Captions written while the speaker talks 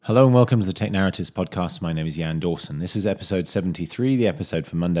Hello and welcome to the Tech Narratives podcast. My name is Jan Dawson. This is episode 73, the episode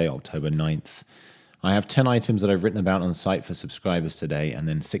for Monday, October 9th. I have 10 items that I've written about on the site for subscribers today, and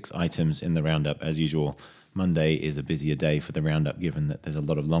then 6 items in the roundup. As usual, Monday is a busier day for the roundup, given that there's a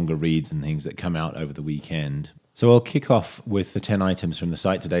lot of longer reads and things that come out over the weekend. So I'll kick off with the 10 items from the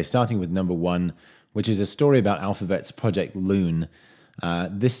site today, starting with number 1, which is a story about Alphabet's Project Loon.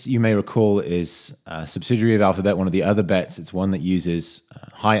 This, you may recall, is a subsidiary of Alphabet, one of the other bets. It's one that uses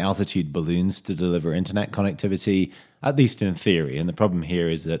high-altitude balloons to deliver internet connectivity, at least in theory. And the problem here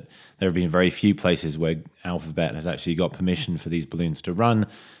is that there have been very few places where Alphabet has actually got permission for these balloons to run,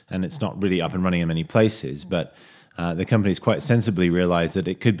 and it's not really up and running in many places. But the company's quite sensibly realized that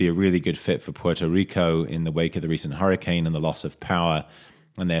it could be a really good fit for Puerto Rico in the wake of the recent hurricane and the loss of power,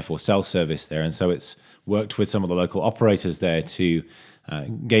 and therefore cell service there. And so it's worked with some of the local operators there to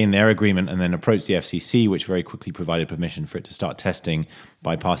gain their agreement and then approach the FCC, which very quickly provided permission for it to start testing,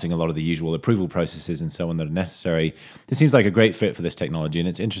 bypassing a lot of the usual approval processes and so on that are necessary. This seems like a great fit for this technology, and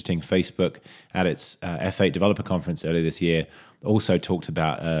it's interesting. Facebook, at its F8 developer conference earlier this year, also talked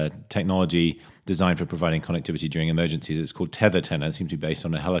about technology designed for providing connectivity during emergencies. It's called TetherTen, and it seems to be based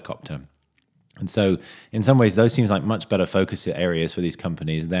on a helicopter. And so in some ways, those seems like much better focus areas for these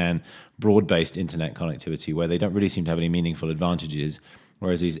companies than broad-based internet connectivity, where they don't really seem to have any meaningful advantages,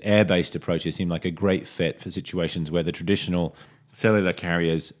 whereas these air-based approaches seem like a great fit for situations where the traditional cellular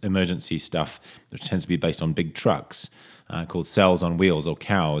carriers emergency stuff, which tends to be based on big trucks, called cells on wheels or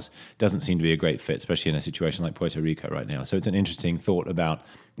cows, doesn't seem to be a great fit, especially in a situation like Puerto Rico right now. So it's an interesting thought about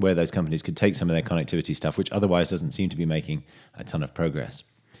where those companies could take some of their connectivity stuff, which otherwise doesn't seem to be making a ton of progress.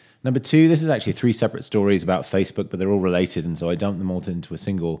 Number 2, this is actually 3 separate stories about Facebook, but they're all related, and so I dumped them all into a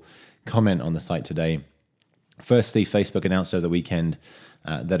single comment on the site today. Firstly, Facebook announced over the weekend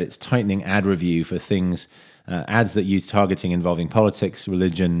that it's tightening ad review for things, ads that use targeting involving politics,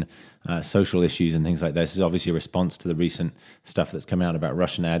 religion, social issues, and things like this. This is obviously a response to the recent stuff that's come out about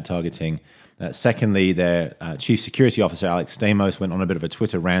Russian ad targeting. Secondly, their chief security officer, Alex Stamos, went on a bit of a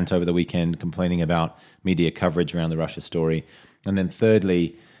Twitter rant over the weekend complaining about media coverage around the Russia story. And then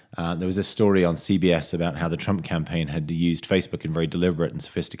thirdly, there was a story on CBS about how the Trump campaign had used Facebook in very deliberate and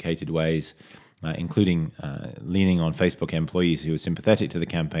sophisticated ways, including leaning on Facebook employees who were sympathetic to the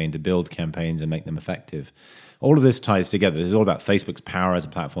campaign to build campaigns and make them effective. All of this ties together. This is all about Facebook's power as a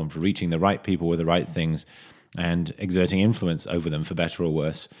platform for reaching the right people with the right things and exerting influence over them, for better or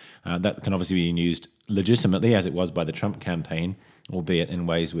worse. That can obviously be used legitimately, as it was by the Trump campaign, albeit in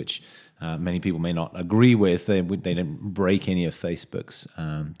ways which many people may not agree with. They didn't break any of Facebook's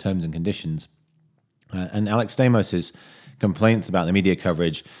terms and conditions. And Alex Stamos' complaints about the media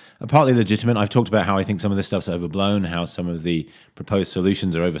coverage are partly legitimate. I've talked about how I think some of this stuff's overblown, how some of the proposed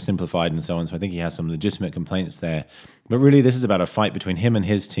solutions are oversimplified and so on. So I think he has some legitimate complaints there. But really, this is about a fight between him and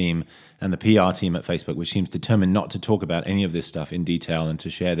his team and the PR team at Facebook, which seems determined not to talk about any of this stuff in detail and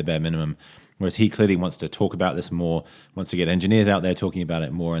to share the bare minimum. Whereas he clearly wants to talk about this more, wants to get engineers out there talking about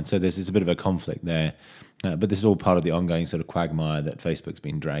it more. And so there's a bit of a conflict there. But this is all part of the ongoing sort of quagmire that Facebook's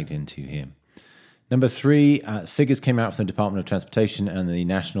been dragged into here. Number 3, figures came out from the Department of Transportation and the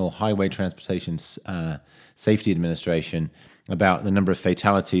National Highway Transportation Safety Administration about the number of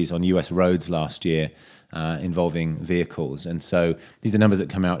fatalities on U.S. roads last year involving vehicles. And so these are numbers that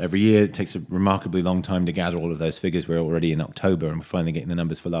come out every year. It takes a remarkably long time to gather all of those figures. We're already in October and we're finally getting the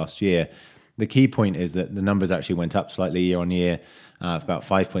numbers for last year. The key point is that the numbers actually went up slightly year on year, about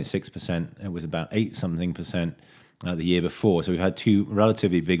 5.6%. It was about 8-something% the year before. So we've had 2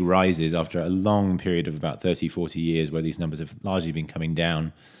 relatively big rises after a long period of about 30, 40 years where these numbers have largely been coming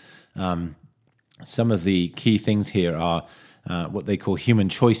down. Some of the key things here are what they call human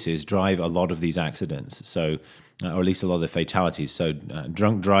choices drive a lot of these accidents. So, or at least a lot of the fatalities. So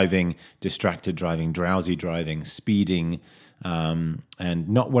drunk driving, distracted driving, drowsy driving, speeding, and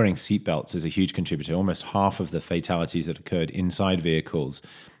not wearing seatbelts is a huge contributor. Almost half of the fatalities that occurred inside vehicles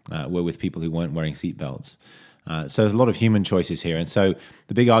were with people who weren't wearing seatbelts. So there's a lot of human choices here. And so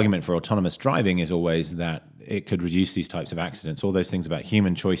the big argument for autonomous driving is always that it could reduce these types of accidents. All those things about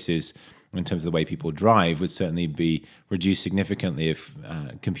human choices in terms of the way people drive would certainly be reduced significantly if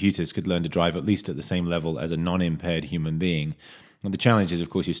computers could learn to drive at least at the same level as a non-impaired human being. And the challenge is, of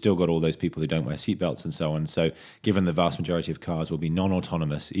course, you've still got all those people who don't wear seatbelts and so on. So given the vast majority of cars will be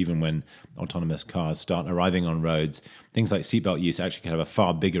non-autonomous, even when autonomous cars start arriving on roads, things like seatbelt use actually can have a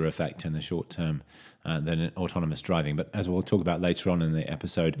far bigger effect in the short term than autonomous driving. But as we'll talk about later on in the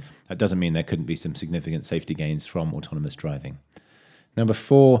episode, that doesn't mean there couldn't be some significant safety gains from autonomous driving. Number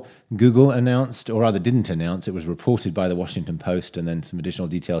 4, Google announced, or rather didn't announce, it was reported by the Washington Post and then some additional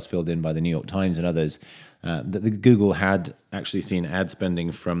details filled in by the New York Times and others, that Google had actually seen ad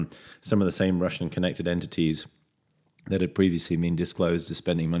spending from some of the same Russian-connected entities that had previously been disclosed as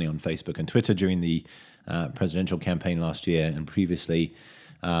spending money on Facebook and Twitter during the presidential campaign last year and previously.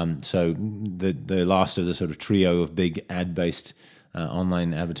 So the last of the sort of trio of big ad-based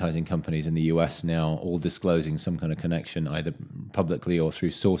online advertising companies in the US now all disclosing some kind of connection either publicly or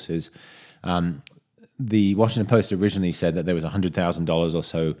through sources. The Washington Post originally said that there was $100,000 or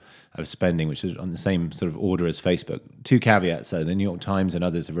so of spending, which is on the same sort of order as Facebook. 2 caveats, though. The New York Times and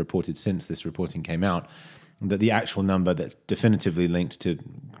others have reported since this reporting came out that the actual number that's definitively linked to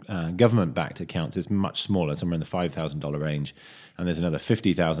government-backed accounts is much smaller, somewhere in the $5,000 range. And there's another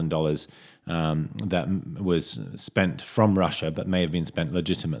 $50,000 that was spent from Russia, but may have been spent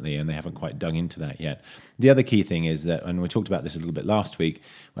legitimately, and they haven't quite dug into that yet. The other key thing is that, and we talked about this a little bit last week,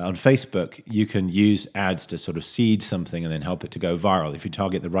 well, on Facebook, you can use ads to sort of seed something and then help it to go viral. If you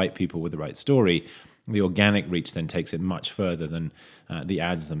target the right people with the right story, the organic reach then takes it much further than the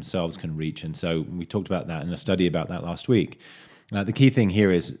ads themselves can reach. And so we talked about that in a study about that last week. The key thing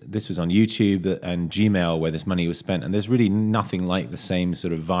here is this was on YouTube and Gmail where this money was spent, and there's really nothing like the same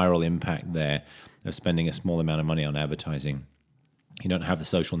sort of viral impact there of spending a small amount of money on advertising. You don't have the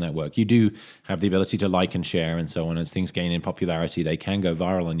social network. You do have the ability to like and share and so on. As things gain in popularity, they can go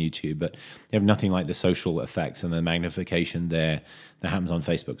viral on YouTube, but they have nothing like the social effects and the magnification there that happens on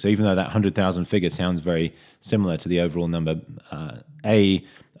Facebook. So even though that 100,000 figure sounds very similar to the overall number, A,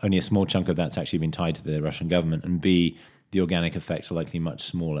 only a small chunk of that's actually been tied to the Russian government, and B, the organic effects are likely much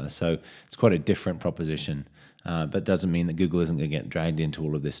smaller. So it's quite a different proposition, but doesn't mean that Google isn't going to get dragged into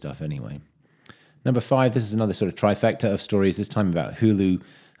all of this stuff anyway. Number 5, this is another sort of trifecta of stories, this time about Hulu.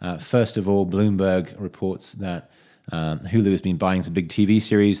 First of all, Bloomberg reports that Hulu has been buying some big TV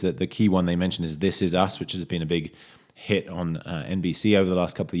series. That the key one they mentioned is This Is Us, which has been a big hit on NBC over the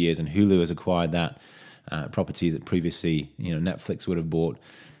last couple of years, and Hulu has acquired that property that previously Netflix would have bought.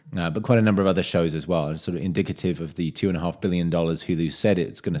 But quite a number of other shows as well. It's sort of indicative of the $2.5 billion Hulu said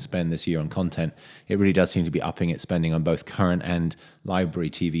it's going to spend this year on content. It really does seem to be upping its spending on both current and library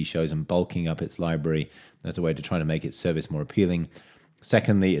TV shows and bulking up its library as a way to try to make its service more appealing.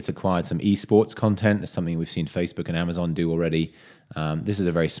 Secondly, it's acquired some esports content. It's something we've seen Facebook and Amazon do already. This is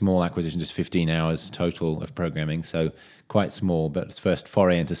a very small acquisition, just 15 hours total of programming, so quite small, but it's first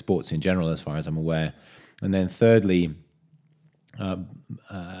foray into sports in general as far as I'm aware. And then thirdly,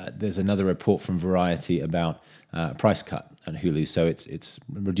 there's another report from Variety about a price cut at Hulu. So it's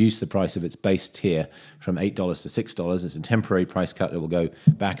reduced the price of its base tier from $8 to $6. It's a temporary price cut. It will go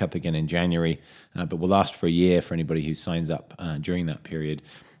back up again in January, but will last for a year for anybody who signs up during that period.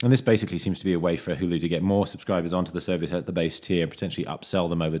 And this basically seems to be a way for Hulu to get more subscribers onto the service at the base tier, potentially upsell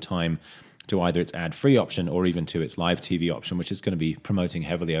them over time to either its ad-free option or even to its live TV option, which is going to be promoting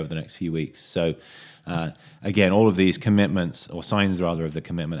heavily over the next few weeks. So again, all of these commitments, or signs rather, of the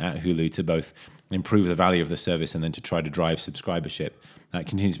commitment at Hulu to both improve the value of the service and then to try to drive subscribership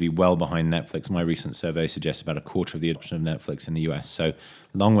continues to be well behind Netflix. My recent survey suggests about a quarter of the adoption of Netflix in the US, so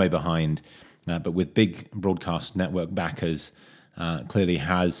long way behind. But with big broadcast network backers, clearly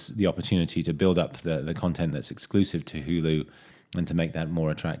has the opportunity to build up the content that's exclusive to Hulu and to make that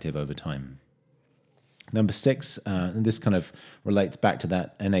more attractive over time. Number 6, and this kind of relates back to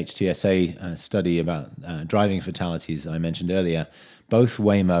that NHTSA study about driving fatalities I mentioned earlier. Both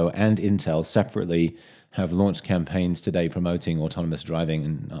Waymo and Intel separately have launched campaigns today promoting autonomous driving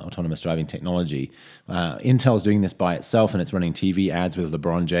and autonomous driving technology. Intel's doing this by itself, and it's running TV ads with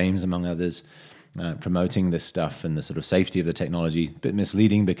LeBron James, among others, promoting this stuff and the sort of safety of the technology. A bit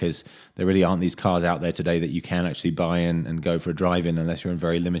misleading because there really aren't these cars out there today that you can actually buy and go for a drive in unless you're in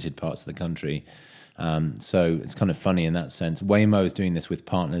very limited parts of the country. So it's kind of funny in that sense. Waymo is doing this with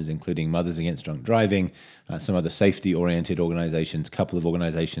partners, including Mothers Against Drunk Driving, some other safety-oriented organizations, a couple of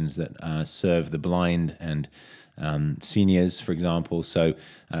organizations that serve the blind and seniors, for example. So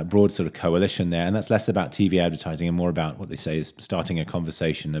a broad sort of coalition there. And that's less about TV advertising and more about what they say is starting a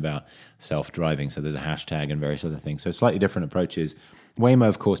conversation about self-driving. So there's a hashtag and various other things. So slightly different approaches. Waymo,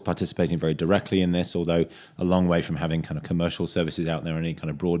 of course, participating very directly in this, although a long way from having kind of commercial services out there on any kind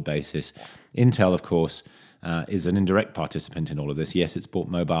of broad basis. Intel, of course, is an indirect participant in all of this. Yes, it's bought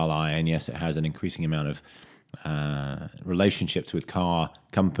Mobileye, and yes, it has an increasing amount of relationships with car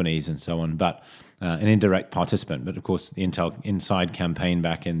companies and so on, but an indirect participant. But of course, the Intel Inside campaign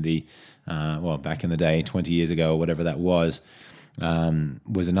back in the day, 20 years ago or whatever that was,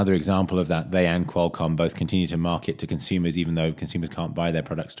 was another example of that. They and Qualcomm both continue to market to consumers, even though consumers can't buy their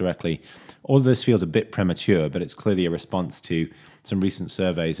products directly. All of this feels a bit premature, but it's clearly a response to some recent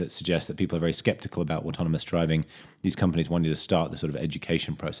surveys that suggest that people are very skeptical about autonomous driving. These companies wanted to start the sort of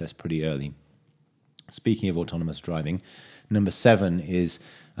education process pretty early. Speaking of autonomous driving, number 7 is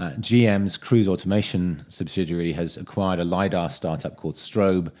GM's Cruise Automation subsidiary has acquired a LiDAR startup called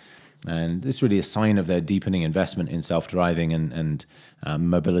Strobe. And this is really a sign of their deepening investment in self-driving and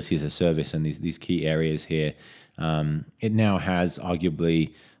mobility as a service and these key areas here. It now has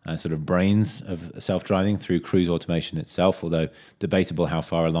arguably sort of brains of self-driving through Cruise Automation itself, although debatable how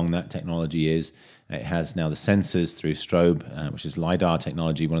far along that technology is. It has now the sensors through Strobe, which is LiDAR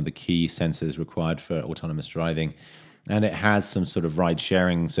technology, one of the key sensors required for autonomous driving. And it has some sort of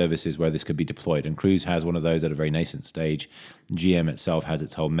ride-sharing services where this could be deployed. And Cruise has one of those at a very nascent stage. GM itself has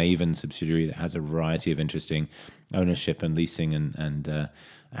its whole Maven subsidiary that has a variety of interesting ownership and leasing and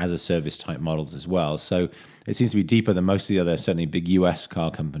as-a-service type models as well. So it seems to be deeper than most of the other, certainly big US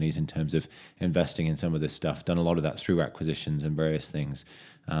car companies in terms of investing in some of this stuff. Done a lot of that through acquisitions and various things.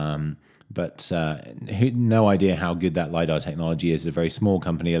 But no idea how good that LiDAR technology is. It's a very small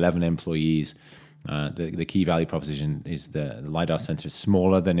company, 11 employees. The key value proposition is the LiDAR sensor is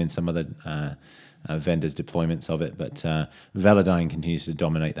smaller than in some other vendors' deployments of it, but Velodyne continues to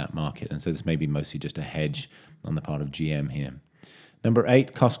dominate that market, and so this may be mostly just a hedge on the part of GM here. Number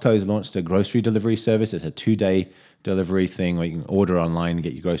 8, Costco has launched a grocery delivery service. It's a 2-day delivery thing where you can order online and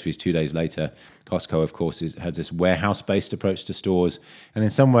get your groceries 2 days later. Costco, of course, has this warehouse-based approach to stores, and in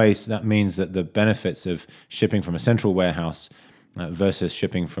some ways that means that the benefits of shipping from a central warehouse versus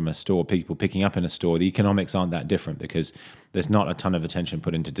shipping from a store, people picking up in a store, the economics aren't that different because there's not a ton of attention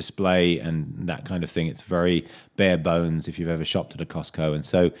put into display and that kind of thing. It's very bare bones if you've ever shopped at a Costco. And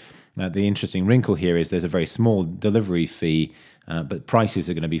so the interesting wrinkle here is there's a very small delivery fee, but prices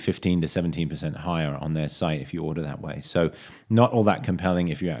are going to be 15 to 17% higher on their site if you order that way. So not all that compelling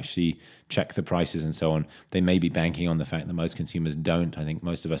if you actually check the prices and so on. They may be banking on the fact that most consumers don't. I think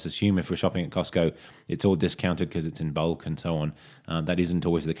most of us assume if we're shopping at Costco, it's all discounted because it's in bulk and so on. That isn't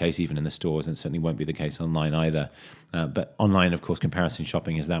always the case even in the stores, and certainly won't be the case online either. But online, of course, comparison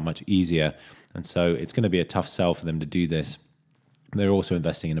shopping is that much easier. And so it's going to be a tough sell for them to do this. They're also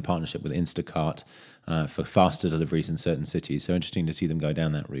investing in a partnership with Instacart for faster deliveries in certain cities. So interesting to see them go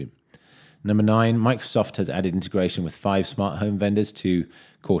down that route. Number 9, Microsoft has added integration with 5 smart home vendors to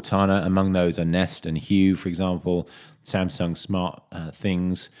Cortana. Among those are Nest and Hue, for example, Samsung Smart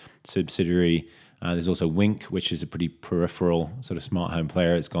Things subsidiary. There's also Wink, which is a pretty peripheral sort of smart home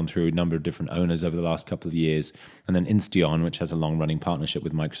player. It's gone through a number of different owners over the last couple of years. And then Insteon, which has a long-running partnership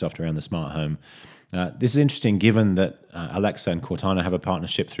with Microsoft around the smart home. This is interesting given that Alexa and Cortana have a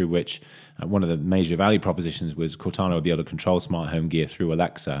partnership through which one of the major value propositions was Cortana would be able to control smart home gear through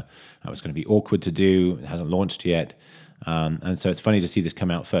Alexa. That was going to be awkward to do. It hasn't launched yet. And so it's funny to see this come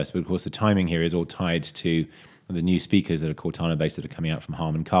out first. But of course, the timing here is all tied to the new speakers that are Cortana-based that are coming out from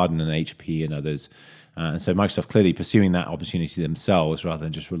Harman Kardon and HP and others. And so Microsoft clearly pursuing that opportunity themselves rather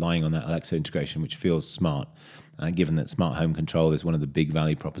than just relying on that Alexa integration, which feels smart, given that smart home control is one of the big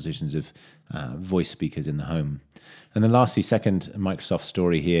value propositions of voice speakers in the home. And then lastly, second Microsoft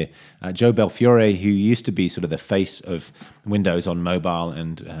story here, Joe Belfiore, who used to be sort of the face of Windows on mobile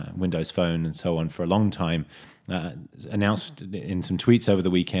and Windows Phone and so on for a long time, announced in some tweets over the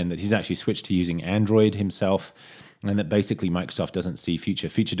weekend that he's actually switched to using Android himself, and that basically Microsoft doesn't see future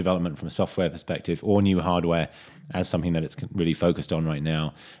feature development from a software perspective or new hardware as something that it's really focused on right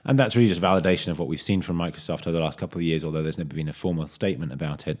now. And that's really just validation of what we've seen from Microsoft over the last couple of years, although there's never been a formal statement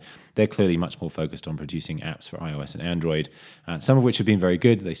about it. They're clearly much more focused on producing apps for iOS and Android, some of which have been very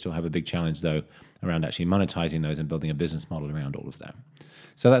good. They still have a big challenge, though, around actually monetizing those and building a business model around all of that.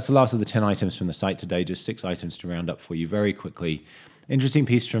 So that's the last of the 10 items from the site today, just 6 items to round up for you very quickly. Interesting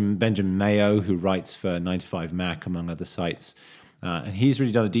piece from Benjamin Mayo, who writes for 9to5Mac, among other sites. And he's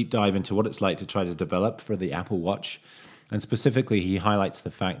really done a deep dive into what it's like to try to develop for the Apple Watch. And specifically, he highlights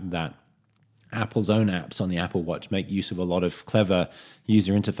the fact that Apple's own apps on the Apple Watch make use of a lot of clever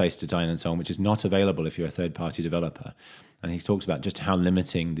user interface design and so on, which is not available if you're a third-party developer. And he talks about just how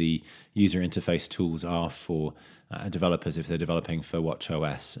limiting the user interface tools are for developers if they're developing for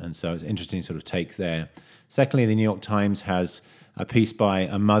watchOS. And so it's an interesting sort of take there. Secondly, the New York Times has a piece by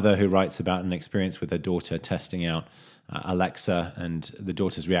a mother who writes about an experience with her daughter testing out Alexa and the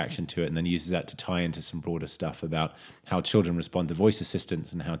daughter's reaction to it, and then uses that to tie into some broader stuff about how children respond to voice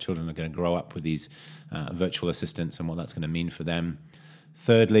assistants and how children are going to grow up with these virtual assistants and what that's going to mean for them.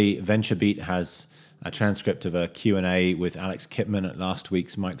 Thirdly, VentureBeat has a transcript of a Q&A with Alex Kipman at last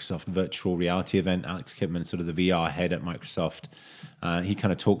week's Microsoft virtual reality event. Alex Kipman, sort of the VR head at Microsoft. He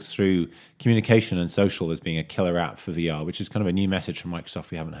kind of talks through communication and social as being a killer app for VR, which is kind of a new message from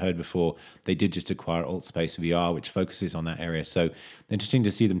Microsoft we haven't heard before. They did just acquire AltSpace VR, which focuses on that area. So interesting to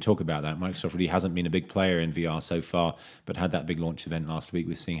see them talk about that. Microsoft really hasn't been a big player in VR so far, but had that big launch event last week.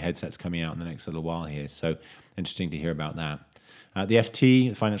 We're seeing headsets coming out in the next little while here. So interesting to hear about that. The FT,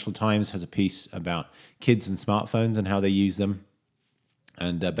 the Financial Times, has a piece about kids and smartphones and how they use them.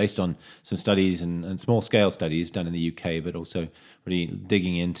 And based on some studies and small-scale studies done in the UK, but also really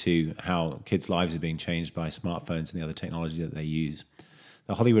digging into how kids' lives are being changed by smartphones and the other technology that they use.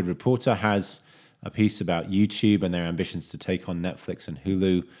 The Hollywood Reporter has a piece about YouTube and their ambitions to take on Netflix and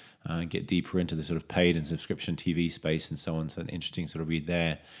Hulu, get deeper into the sort of paid and subscription TV space and so on. So an interesting sort of read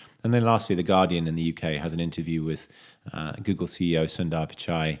there. And then lastly, The Guardian in the UK has an interview with Google CEO Sundar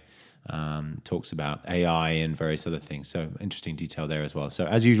Pichai. Talks about AI and various other things. So interesting detail there as well. So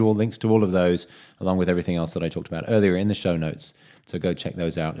as usual, links to all of those, along with everything else that I talked about earlier in the show notes. So go check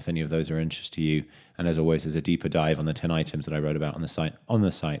those out if any of those are of interest to you. And as always, there's a deeper dive on the 10 items that I wrote about on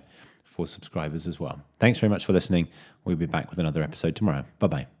the site for subscribers as well. Thanks very much for listening. We'll be back with another episode tomorrow.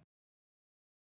 Bye-bye.